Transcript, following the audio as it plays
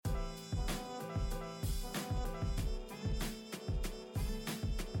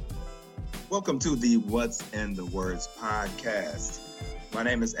Welcome to the What's in the Words podcast. My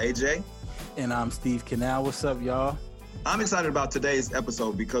name is AJ. And I'm Steve Canal. What's up, y'all? I'm excited about today's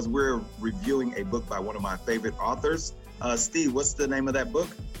episode because we're reviewing a book by one of my favorite authors. Steve, what's the name of that book?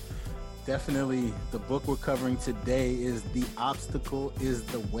 Definitely. The book we're covering today is The Obstacle is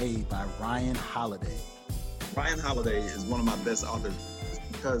the Way by Ryan Holiday. Ryan Holiday is one of my best authors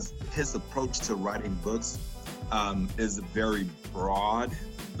because his approach to writing books is very broad.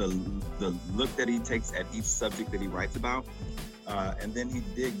 The look that he takes at each subject that he writes about, and then he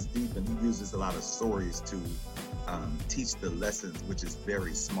digs deep and he uses a lot of stories to teach the lessons, which is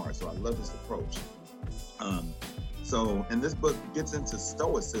very smart. So I love his approach. And this book gets into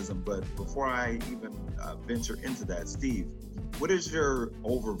Stoicism, but before I even venture into that, Steve, what is your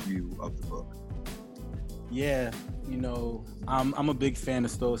overview of the book? Yeah, I'm a big fan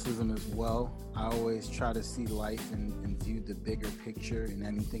of Stoicism as well. I always try to see life and view the bigger picture in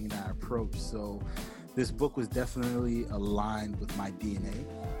anything that I approach. So this book was definitely aligned with my DNA,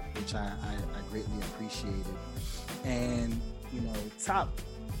 which I greatly appreciated. And,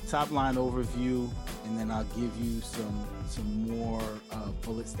 top line overview, and then I'll give you some more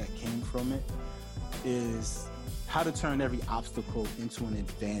bullets that came from it, is how to turn every obstacle into an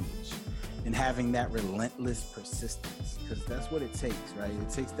advantage. And having that relentless persistence, because that's what it takes, right? It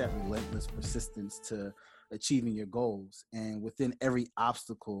takes that relentless persistence to achieving your goals. And within every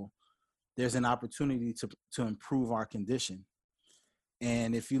obstacle, there's an opportunity to improve our condition.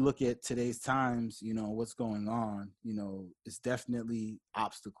 And if you look at today's times, what's going on, it's definitely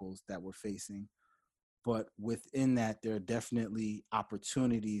obstacles that we're facing. But within that, there are definitely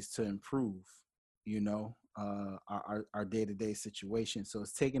opportunities to improve, our day-to-day situation. So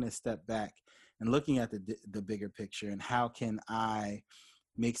it's taking a step back and looking at the bigger picture and how can I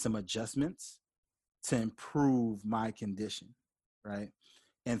make some adjustments to improve my condition, right?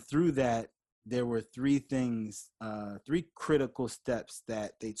 And through that, there were three critical steps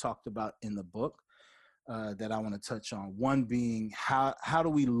that they talked about in the book that I want to touch on. One being how do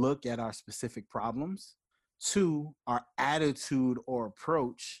we look at our specific problems? Two, our attitude or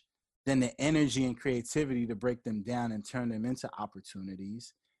approach, then the energy and creativity to break them down and turn them into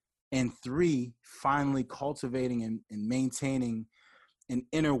opportunities. And three, finally cultivating and maintaining an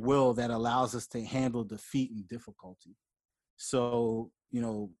inner will that allows us to handle defeat and difficulty. So,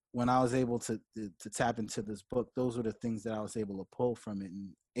 when I was able to tap into this book, those were the things that I was able to pull from it. And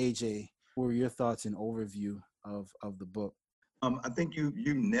AJ, what were your thoughts and overview of the book? I think you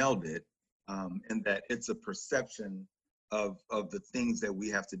nailed it in that it's a perception of the things that we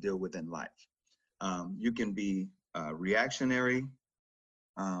have to deal with in life. You can be reactionary,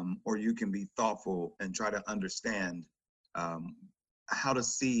 or you can be thoughtful and try to understand how to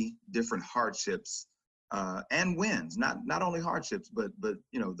see different hardships and wins, not only hardships, but the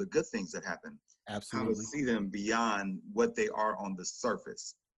good things that happen. Absolutely. How to see them beyond what they are on the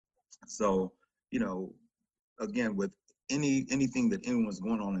surface. So, again, with anything that anyone's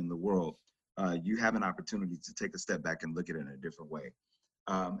going on in the world, you have an opportunity to take a step back and look at it in a different way.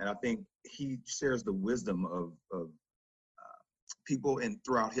 And I think he shares the wisdom of people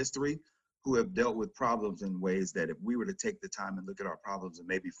throughout history who have dealt with problems in ways that if we were to take the time and look at our problems and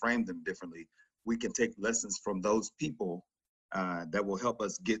maybe frame them differently, we can take lessons from those people that will help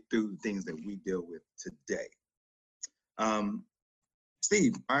us get through things that we deal with today.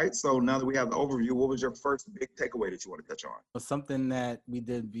 Steve, all right, so now that we have the overview, what was your first big takeaway that you want to touch on? Something that we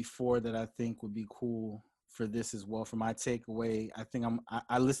did before that I think would be cool for this as well, for my takeaway, I think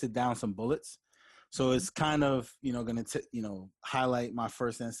I listed down some bullets. So it's kind of, going to, highlight my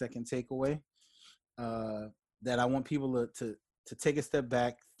first and second takeaway that I want people to take a step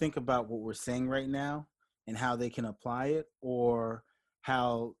back, think about what we're saying right now and how they can apply it, or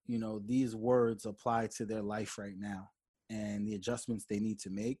how, these words apply to their life right now and the adjustments they need to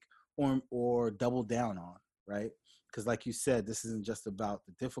make or double down on, right? Because like you said, this isn't just about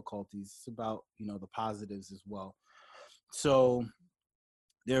the difficulties, it's about, the positives as well. So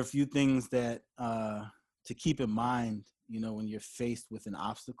there are a few things that to keep in mind, when you're faced with an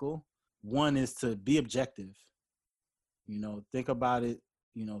obstacle. One is to be objective, think about it,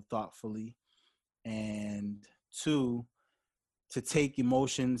 thoughtfully. And two, to take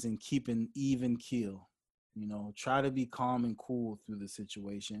emotions and keep an even keel, try to be calm and cool through the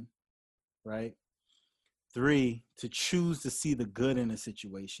situation, right? Three, to choose to see the good in a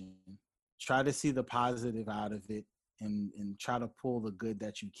situation, try to see the positive out of it and try to pull the good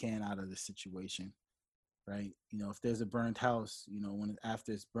that you can out of the situation, right? If there's a burned house,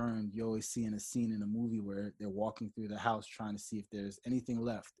 after it's burned, you always see in a scene in a movie where they're walking through the house trying to see if there's anything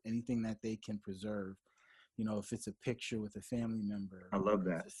left, anything that they can preserve You know, if it's a picture with a family member, I love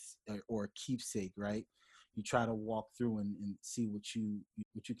that. or a keepsake, right? You try to walk through and see what you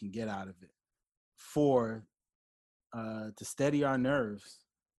can get out of it. For to steady our nerves,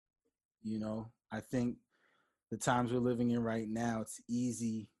 you know, I think the times we're living in right now, it's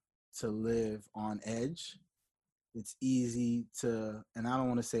easy to live on edge. It's easy to, and I don't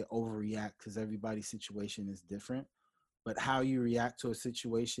want to say overreact because everybody's situation is different, but how you react to a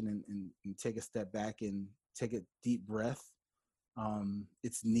situation and take a step back and take a deep breath,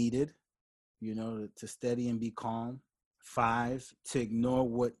 it's needed, you know, to steady and be calm. 5, to ignore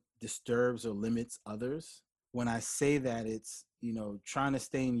what disturbs or limits others. When I say that, it's, you know, trying to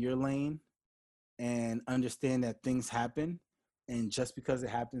stay in your lane and understand that things happen. And just because it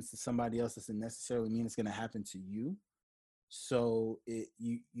happens to somebody else doesn't necessarily mean it's going to happen to you. So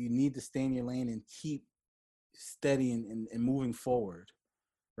you need to stay in your lane and keep steady and moving forward,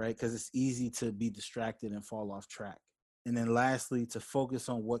 right? Because it's easy to be distracted and fall off track. And then lastly, to focus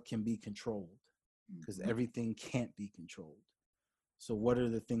on what can be controlled, because everything can't be controlled. So what are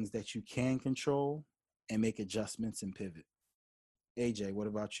the things that you can control, and make adjustments and pivot? AJ, what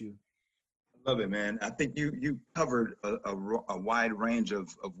about you? Love it, man. I think you covered a wide range of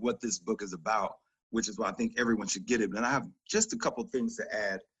what this book is about, which is why I think everyone should get it. And I have just a couple things to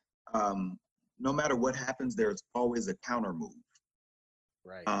add. No matter what happens, there's always a counter move.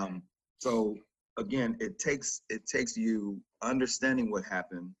 Right. So again, it takes you understanding what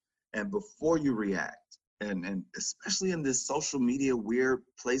happened, and before you react, and especially in this social media weird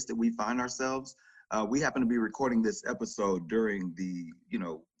place that we find ourselves. We happen to be recording this episode during the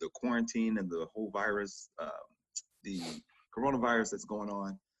quarantine and the whole virus, the coronavirus that's going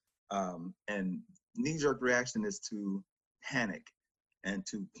on, and knee-jerk reaction is to panic and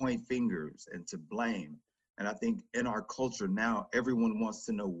to point fingers and to blame. And I think in our culture now, everyone wants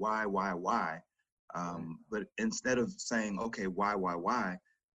to know why. But instead of saying, okay, why,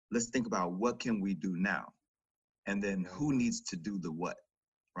 let's think about what can we do now, and then who needs to do the what,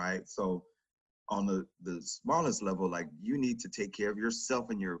 right? So on the smallest level, like, you need to take care of yourself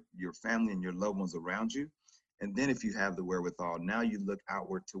and your family and your loved ones around you. And then if you have the wherewithal, now you look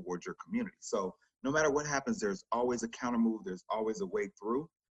outward towards your community. So no matter what happens, there's always a counter move. There's always a way through.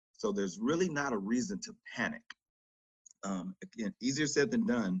 So there's really not a reason to panic. Again, easier said than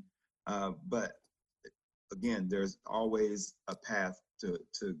done. But again, there's always a path to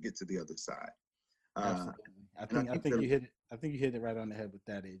get to the other side. Absolutely. I think you hit it. I think you hit it right on the head with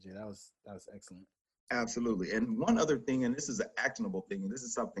that, AJ. That was excellent. Absolutely. And one other thing, and this is an actionable thing, and this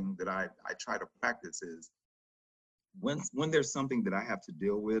is something that I try to practice, is when there's something that I have to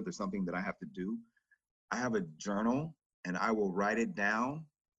deal with or something that I have to do, I have a journal and I will write it down,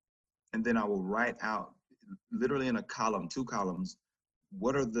 and then I will write out, literally in a column, 2 columns,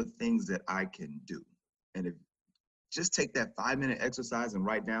 what are the things that I can do. And if just take that 5-minute exercise and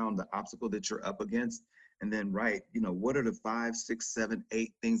write down the obstacle that you're up against, and then write, what are the 5, 6, 7,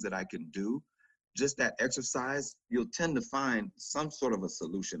 8 things that I can do. Just that exercise, you'll tend to find some sort of a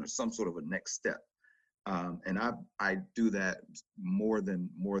solution or some sort of a next step. And I do that more than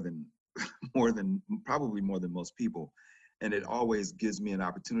probably more than most people. And it always gives me an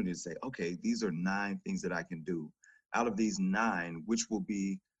opportunity to say, okay, these are 9 things that I can do. Out of these 9, which will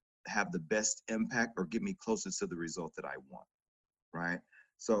have the best impact or get me closest to the result that I want, right?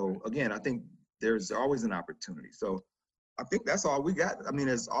 So again, I think there's always an opportunity. So I think that's all we got. I mean,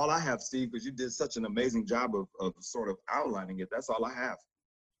 it's all I have, Steve, because you did such an amazing job of sort of outlining it. That's all I have.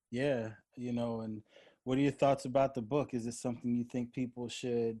 Yeah, and what are your thoughts about the book? Is it something you think people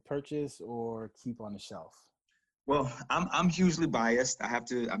should purchase or keep on the shelf? Well, I'm hugely biased. I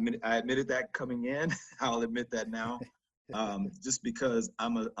admitted that coming in. I'll admit that now. Just because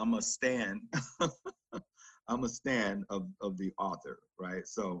I'm a stan, I'm a stan of the author, right?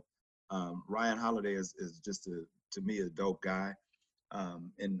 So Ryan Holiday is just to me a dope guy,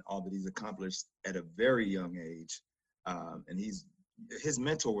 and all that he's accomplished at a very young age. And his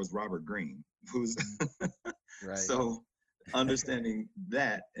mentor was Robert Greene, who's right. So understanding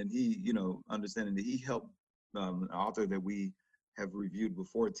that, and understanding that he helped an author that we have reviewed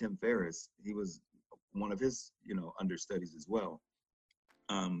before, Tim Ferriss. He was one of his understudies as well.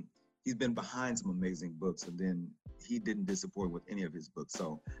 He's been behind some amazing books, and then he didn't disappoint with any of his books.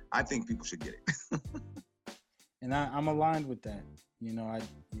 So I think people should get it. And I'm aligned with that.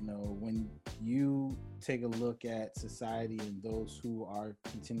 When you take a look at society and those who are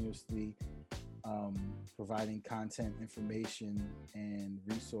continuously providing content, information, and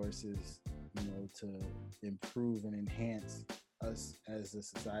resources, to improve and enhance us as a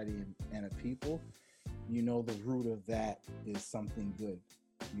society and a people, the root of that is something good,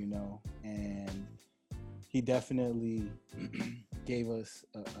 and he definitely gave us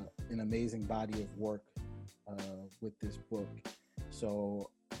an amazing body of work with this book. So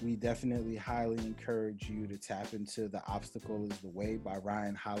we definitely highly encourage you to tap into The Obstacle is the Way by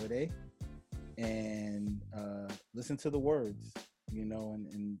Ryan Holiday and listen to the words,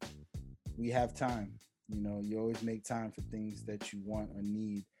 and we have time. You always make time for things that you want or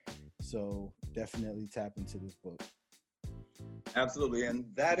need. So definitely tap into this book. Absolutely. And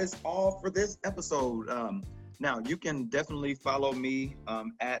that is all for this episode. Now, you can definitely follow me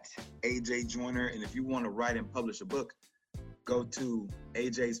at AJ Joyner. And if you want to write and publish a book, go to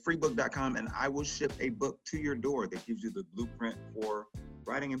ajsfreebook.com and I will ship a book to your door that gives you the blueprint for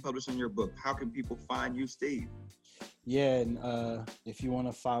writing and publishing your book. How can people find you, Steve? Yeah, and if you want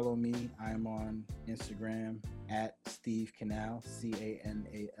to follow me, I'm on Instagram at Steve Canal,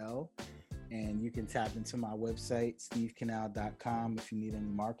 Canal. And you can tap into my website, stevecanal.com, if you need any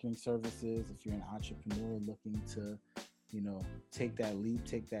marketing services, if you're an entrepreneur looking to, take that leap,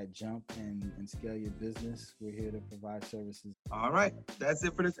 take that jump and scale your business. We're here to provide services. All right. That's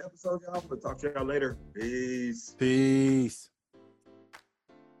it for this episode, y'all. We'll talk to y'all later. Peace. Peace.